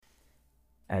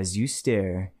As you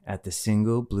stare at the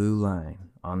single blue line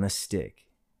on the stick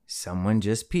someone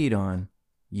just peed on,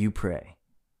 you pray.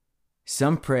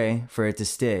 Some pray for it to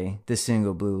stay the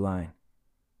single blue line,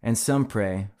 and some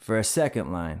pray for a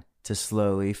second line to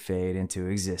slowly fade into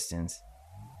existence.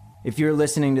 If you're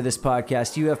listening to this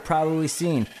podcast, you have probably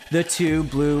seen the Two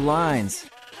Blue Lines.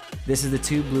 This is the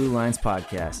Two Blue Lines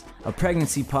podcast, a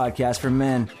pregnancy podcast for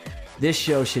men. This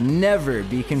show should never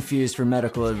be confused for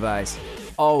medical advice.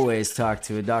 Always talk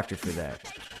to a doctor for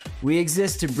that. We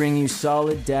exist to bring you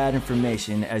solid dad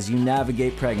information as you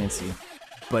navigate pregnancy.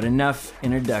 But enough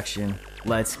introduction,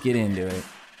 let's get into it.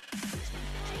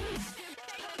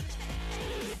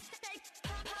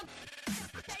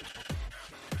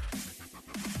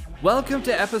 Welcome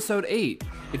to episode 8.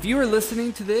 If you are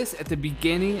listening to this at the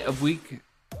beginning of week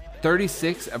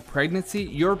 36 of pregnancy,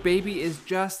 your baby is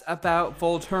just about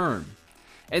full term.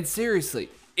 And seriously,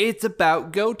 it's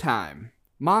about go time.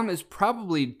 Mom is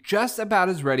probably just about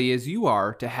as ready as you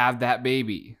are to have that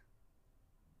baby.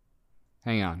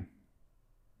 Hang on.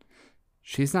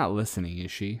 She's not listening, is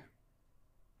she?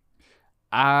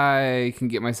 I can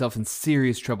get myself in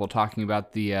serious trouble talking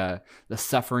about the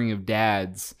suffering of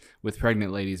dads with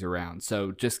pregnant ladies around.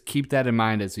 So just keep that in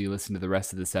mind as you listen to the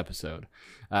rest of this episode.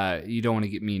 You don't want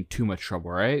to get me in too much trouble,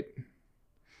 right?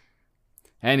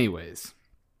 Anyways,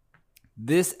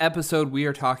 this episode we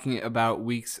are talking about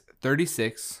weeks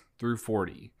 36 through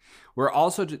 40. We're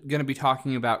also going to be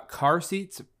talking about car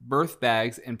seats, birth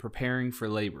bags, and preparing for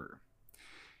labor.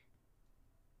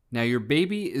 Now, your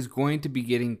baby is going to be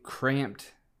getting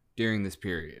cramped during this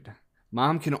period.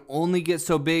 Mom can only get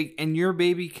so big, and your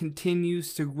baby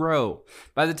continues to grow.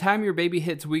 By the time your baby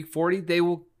hits week 40, they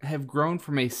will have grown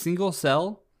from a single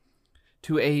cell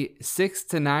to a 6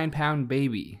 to 9 pound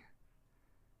baby.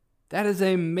 That is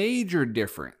a major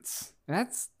difference. And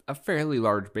that's a fairly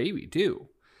large baby, too.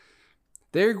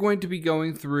 They're going to be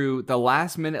going through the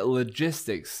last minute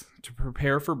logistics to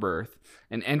prepare for birth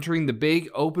and entering the big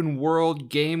open world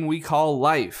game we call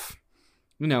life.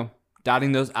 You know,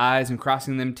 dotting those I's and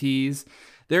crossing them T's.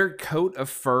 Their coat of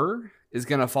fur is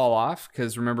going to fall off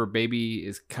because remember, baby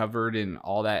is covered in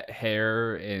all that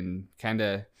hair and kind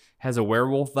of has a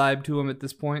werewolf vibe to him at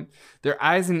this point. Their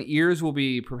eyes and ears will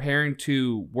be preparing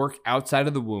to work outside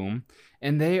of the womb,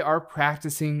 and they are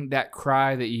practicing that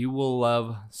cry that you will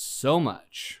love so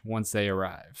much once they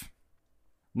arrive.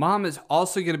 Mom is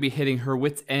also going to be hitting her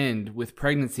wit's end with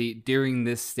pregnancy during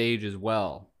this stage as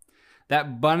well.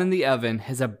 That bun in the oven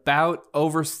has about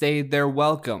overstayed their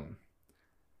welcome.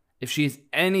 If she's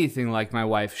anything like my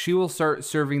wife, she will start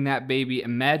serving that baby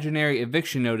imaginary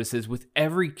eviction notices with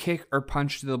every kick or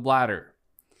punch to the bladder.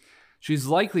 She's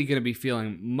likely going to be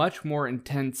feeling much more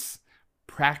intense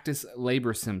practice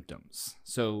labor symptoms.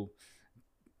 So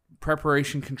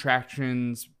preparation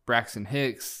contractions, Braxton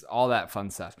Hicks, all that fun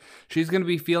stuff. She's going to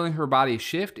be feeling her body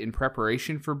shift in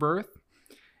preparation for birth,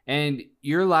 and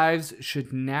your lives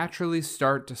should naturally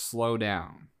start to slow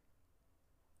down.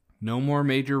 No more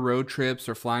major road trips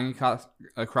or flying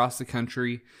across the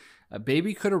country. A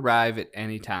baby could arrive at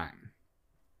any time.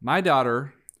 My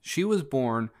daughter, she was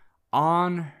born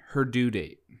on her due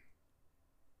date.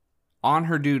 On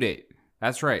her due date.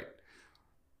 That's right.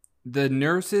 The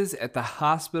nurses at the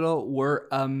hospital were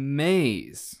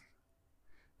amazed.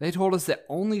 They told us that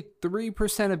only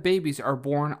 3% of babies are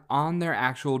born on their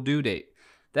actual due date.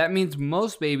 That means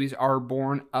most babies are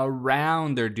born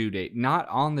around their due date, not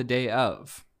on the day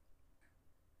of.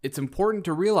 It's important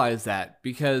to realize that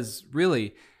because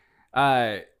really,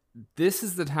 this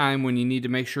is the time when you need to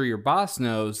make sure your boss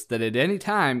knows that at any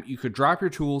time you could drop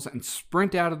your tools and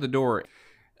sprint out of the door.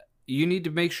 You need to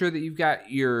make sure that you've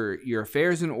got your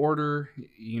affairs in order.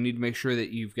 You need to make sure that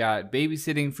you've got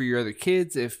babysitting for your other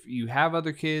kids if you have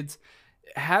other kids.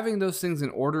 Having those things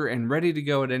in order and ready to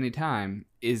go at any time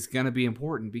is going to be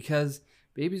important because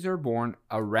babies are born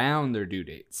around their due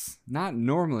dates, not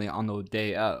normally on the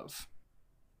day of.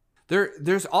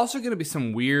 There's also going to be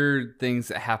some weird things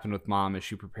that happen with mom as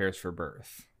she prepares for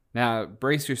birth. Now,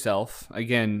 brace yourself.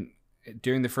 Again,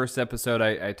 during the first episode,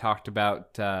 I talked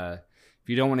about if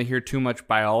you don't want to hear too much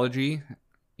biology,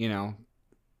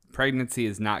 pregnancy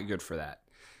is not good for that.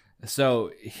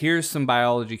 So here's some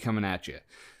biology coming at you.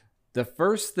 The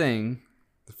first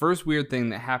weird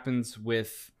thing that happens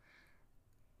with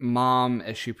mom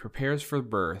as she prepares for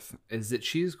birth is that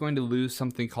she's going to lose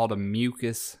something called a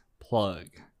mucus plug.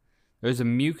 There's a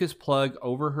mucus plug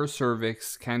over her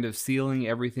cervix, kind of sealing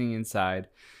everything inside,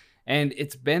 and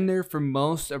it's been there for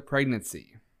most of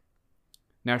pregnancy.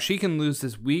 Now, she can lose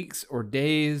this weeks or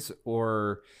days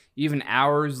or even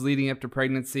hours leading up to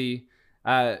pregnancy.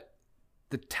 The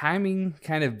timing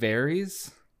kind of varies,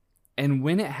 And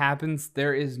when it happens,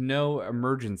 there is no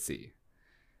emergency.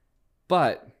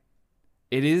 But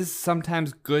it is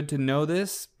sometimes good to know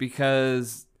this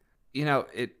because,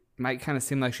 it might kind of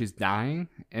seem like she's dying,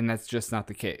 and that's just not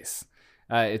the case.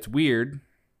 It's weird,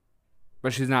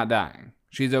 but she's not dying.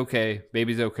 She's okay.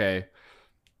 Baby's okay.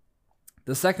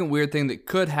 The second weird thing that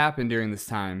could happen during this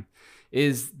time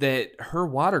is that her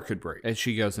water could break as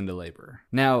she goes into labor.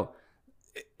 Now,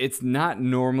 it's not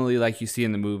normally like you see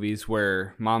in the movies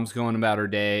where mom's going about her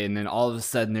day and then all of a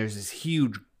sudden there's this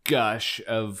huge gush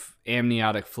of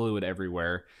amniotic fluid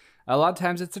everywhere. A lot of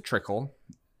times it's a trickle,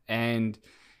 and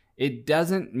it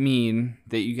doesn't mean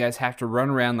that you guys have to run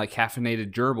around like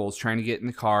caffeinated gerbils trying to get in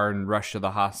the car and rush to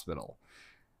the hospital.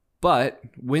 But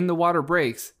when the water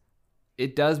breaks,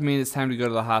 it does mean it's time to go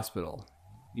to the hospital.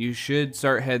 You should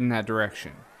start heading that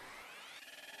direction.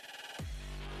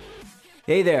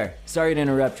 Hey there, sorry to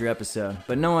interrupt your episode,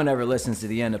 but no one ever listens to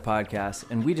the end of podcasts,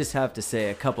 and we just have to say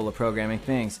a couple of programming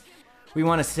things. We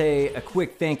want to say a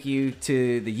quick thank you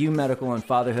to the U Medical and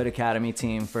Fatherhood Academy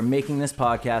team for making this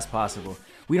podcast possible.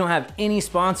 We don't have any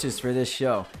sponsors for this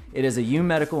show. It is a U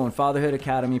Medical and Fatherhood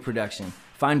Academy production.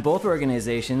 Find both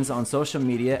organizations on social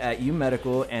media at U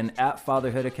Medical and at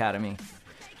Fatherhood Academy.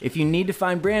 If you need to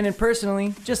find Brandon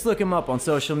personally, just look him up on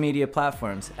social media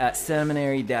platforms at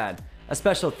Seminary Dad. A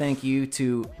special thank you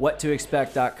to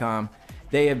whattoexpect.com.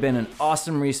 They have been an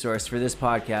awesome resource for this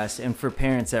podcast and for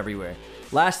parents everywhere.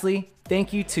 Lastly,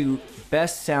 thank you to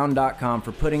bestsound.com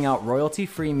for putting out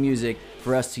royalty-free music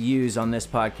for us to use on this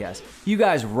podcast. You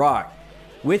guys rock.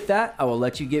 With that, I will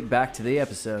let you get back to the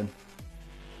episode.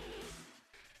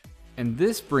 And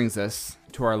this brings us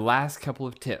to our last couple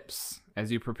of tips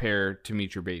as you prepare to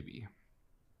meet your baby.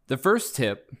 The first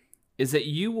tip is that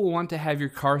you will want to have your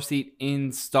car seat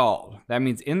installed. That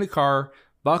means in the car,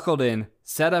 buckled in,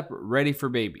 set up, ready for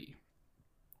baby.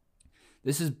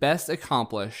 This is best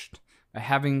accomplished by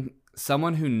having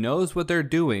someone who knows what they're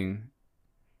doing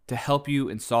to help you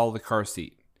install the car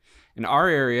seat. In our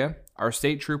area, our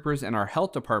state troopers and our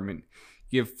health department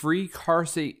give free car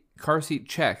seat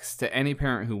checks to any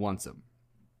parent who wants them.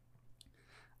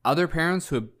 Other parents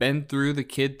who have been through the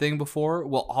kid thing before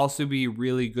will also be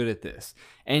really good at this.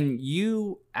 And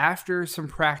you, after some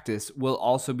practice, will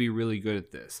also be really good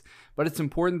at this. But it's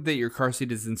important that your car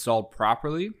seat is installed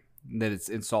properly, that it's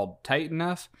installed tight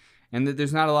enough, and that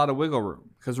there's not a lot of wiggle room.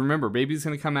 Because remember, baby's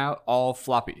going to come out all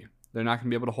floppy. They're not going to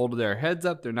be able to hold their heads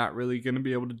up. They're not really going to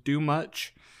be able to do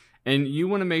much. And you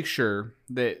want to make sure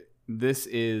that this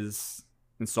is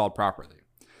installed properly.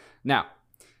 Now,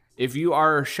 if you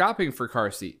are shopping for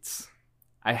car seats,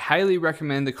 I highly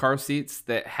recommend the car seats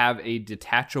that have a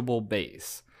detachable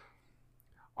base.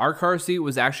 Our car seat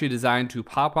was actually designed to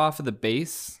pop off of the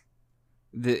base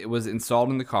that was installed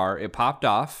in the car. It popped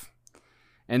off,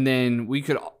 and then we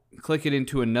could click it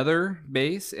into another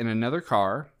base in another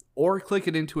car, or click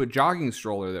it into a jogging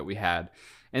stroller that we had.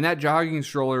 And that jogging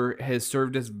stroller has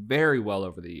served us very well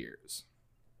over the years.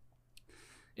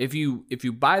 If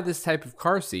you buy this type of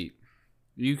car seat,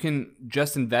 you can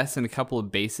just invest in a couple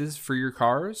of bases for your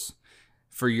cars,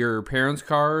 for your parents'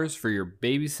 cars, for your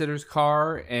babysitter's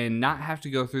car, and not have to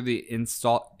go through the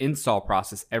install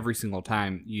process every single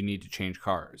time you need to change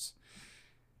cars.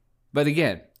 But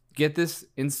again, get this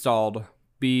installed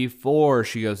before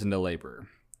she goes into labor.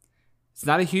 It's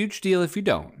not a huge deal if you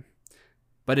don't,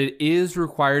 but it is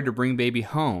required to bring baby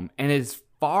home, and it's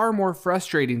far more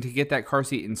frustrating to get that car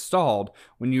seat installed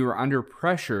when you are under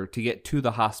pressure to get to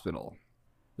the hospital.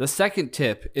 The second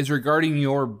tip is regarding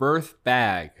your birth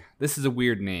bag. This is a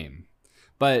weird name,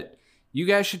 but you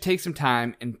guys should take some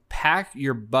time and pack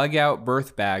your bug out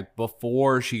birth bag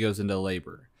before she goes into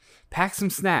labor. Pack some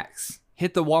snacks.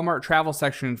 Hit the Walmart travel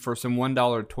section for some $1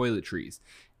 toiletries.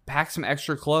 Pack some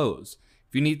extra clothes.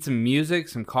 If you need some music,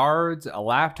 some cards, a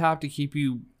laptop to keep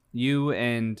you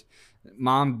and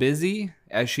mom busy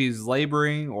as she's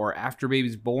laboring or after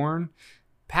baby's born,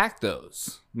 pack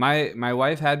those. My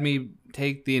wife had me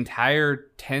take the entire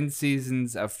 10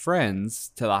 seasons of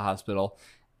Friends to the hospital.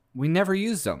 We never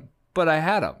used them, but I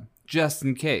had them just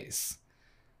in case.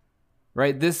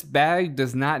 Right? This bag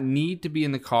does not need to be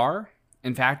in the car.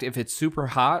 In fact, if it's super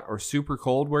hot or super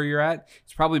cold where you're at,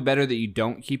 it's probably better that you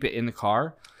don't keep it in the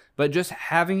car. But just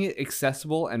having it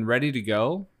accessible and ready to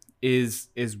go is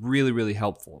really, really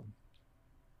helpful.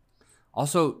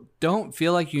 Also, don't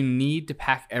feel like you need to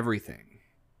pack everything.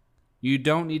 You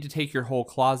don't need to take your whole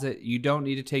closet. You don't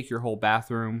need to take your whole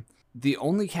bathroom. The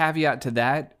only caveat to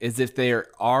that is if there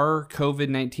are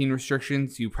COVID-19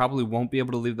 restrictions, you probably won't be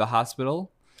able to leave the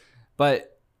hospital.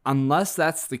 But unless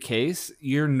that's the case,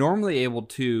 you're normally able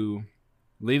to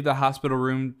Leave the hospital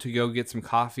room to go get some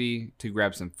coffee, to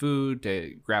grab some food,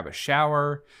 to grab a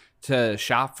shower, to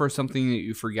shop for something that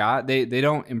you forgot. They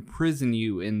don't imprison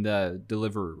you in the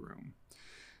delivery room.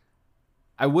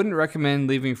 I wouldn't recommend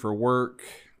leaving for work,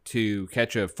 to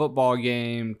catch a football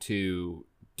game, to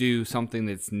do something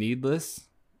that's needless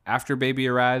after baby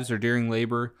arrives or during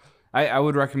labor. I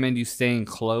would recommend you staying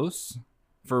close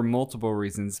for multiple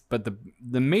reasons, but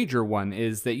the major one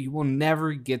is that you will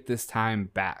never get this time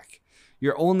back.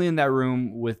 You're only in that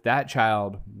room with that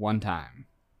child one time.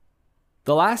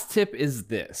 The last tip is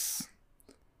this.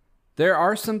 There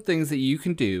are some things that you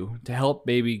can do to help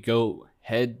baby go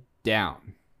head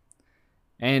down,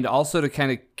 and also to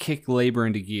kind of kick labor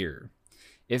into gear.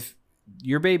 If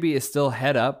your baby is still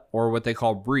head up, or what they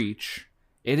call breech,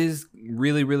 it is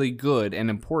really, really good and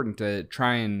important to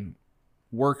try and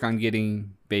work on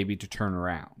getting baby to turn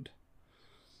around.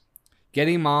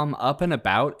 Getting mom up and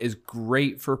about is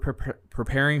great for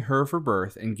preparing her for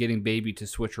birth and getting baby to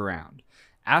switch around.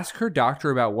 Ask her doctor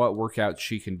about what workouts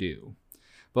she can do.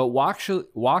 But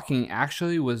walking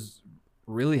actually was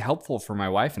really helpful for my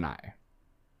wife and I.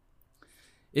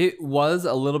 It was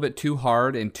a little bit too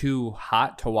hard and too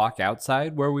hot to walk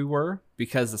outside where we were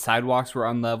because the sidewalks were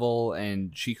unlevel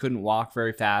and she couldn't walk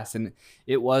very fast, and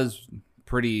it was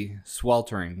pretty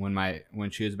sweltering when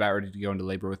she was about ready to go into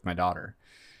labor with my daughter.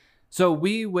 So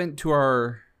we went to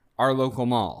our local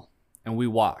mall and we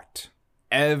walked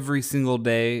every single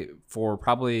day for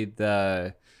probably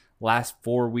the last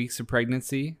 4 weeks of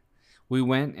pregnancy. We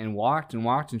went and walked,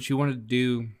 and she wanted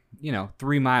to do,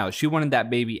 3 miles. She wanted that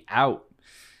baby out.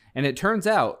 And it turns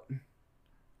out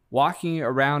walking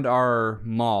around our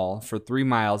mall for 3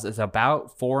 miles is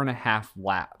about 4.5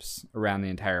 laps around the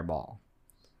entire mall,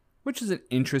 which is an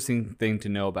interesting thing to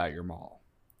know about your mall.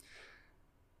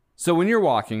 So when you're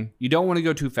walking, you don't want to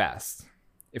go too fast.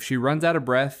 If she runs out of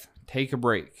breath, take a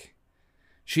break.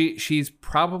 She's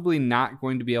probably not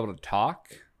going to be able to talk.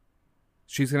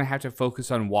 She's going to have to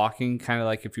focus on walking, kind of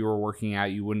like if you were working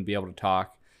out, you wouldn't be able to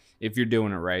talk if you're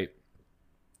doing it right.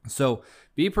 So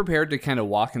be prepared to kind of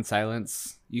walk in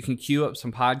silence. You can queue up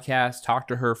some podcasts, talk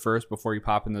to her first before you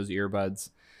pop in those earbuds.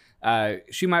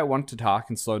 She might want to talk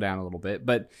and slow down a little bit,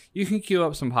 but you can queue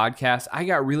up some podcasts. I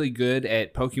got really good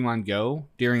at Pokemon Go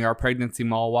during our pregnancy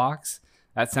mall walks.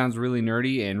 That sounds really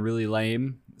nerdy and really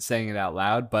lame saying it out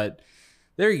loud, but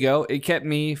there you go. It kept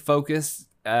me focused,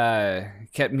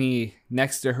 kept me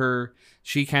next to her.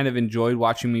 She kind of enjoyed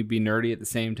watching me be nerdy at the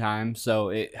same time, so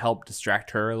it helped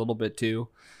distract her a little bit too.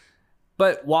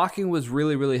 But walking was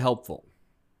really, really helpful.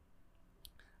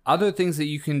 Other things that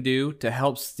you can do to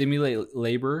help stimulate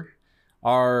labor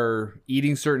are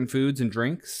eating certain foods and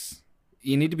drinks.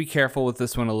 You need to be careful with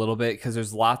this one a little bit because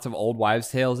there's lots of old wives'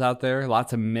 tales out there,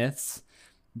 lots of myths.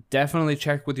 Definitely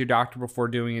check with your doctor before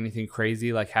doing anything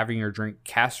crazy like having her drink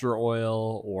castor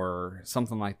oil or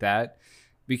something like that,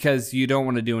 because you don't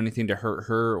want to do anything to hurt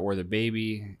her or the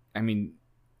baby. I mean,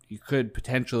 you could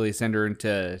potentially send her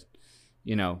into,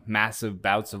 massive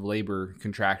bouts of labor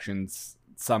contractions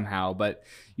somehow, but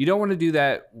you don't want to do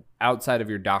that outside of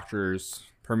your doctor's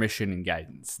permission and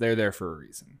guidance. They're there for a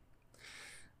reason.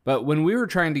 But when we were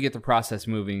trying to get the process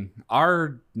moving,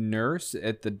 our nurse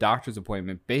at the doctor's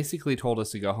appointment basically told us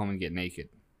to go home and get naked.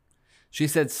 She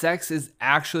said sex is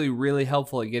actually really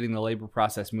helpful at getting the labor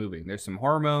process moving. There's some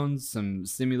hormones, some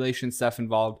stimulation stuff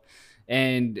involved.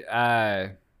 And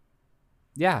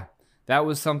that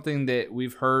was something that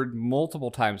we've heard multiple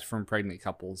times from pregnant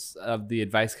couples of the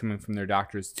advice coming from their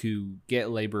doctors to get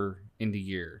labor into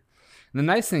gear. And the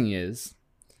nice thing is,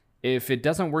 if it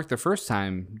doesn't work the first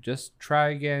time, just try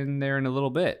again there in a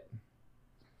little bit.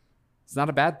 It's not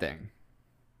a bad thing.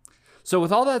 So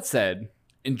with all that said,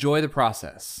 enjoy the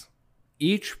process.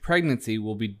 Each pregnancy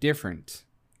will be different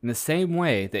in the same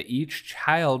way that each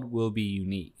child will be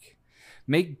unique.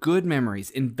 Make good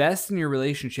memories, invest in your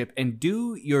relationship, and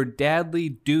do your dadly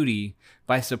duty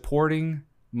by supporting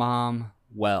mom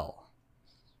well.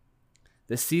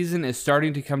 The season is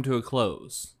starting to come to a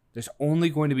close. There's only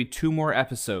going to be 2 more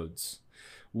episodes.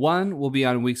 One will be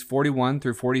on weeks 41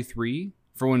 through 43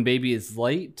 for when baby is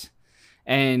late.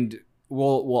 And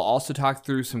we'll also talk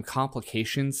through some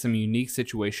complications, some unique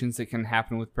situations that can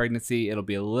happen with pregnancy. It'll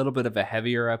be a little bit of a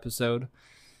heavier episode.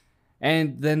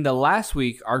 And then the last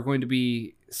week are going to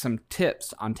be some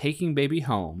tips on taking baby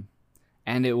home.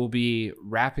 And it will be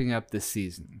wrapping up this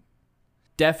season.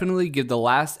 Definitely give the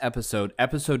last episode,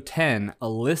 episode 10, a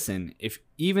listen,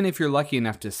 even if you're lucky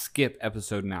enough to skip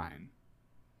episode 9.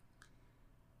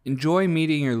 Enjoy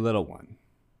meeting your little one.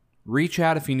 Reach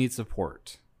out if you need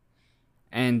support.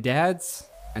 And dads,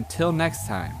 until next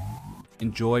time,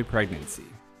 enjoy pregnancy.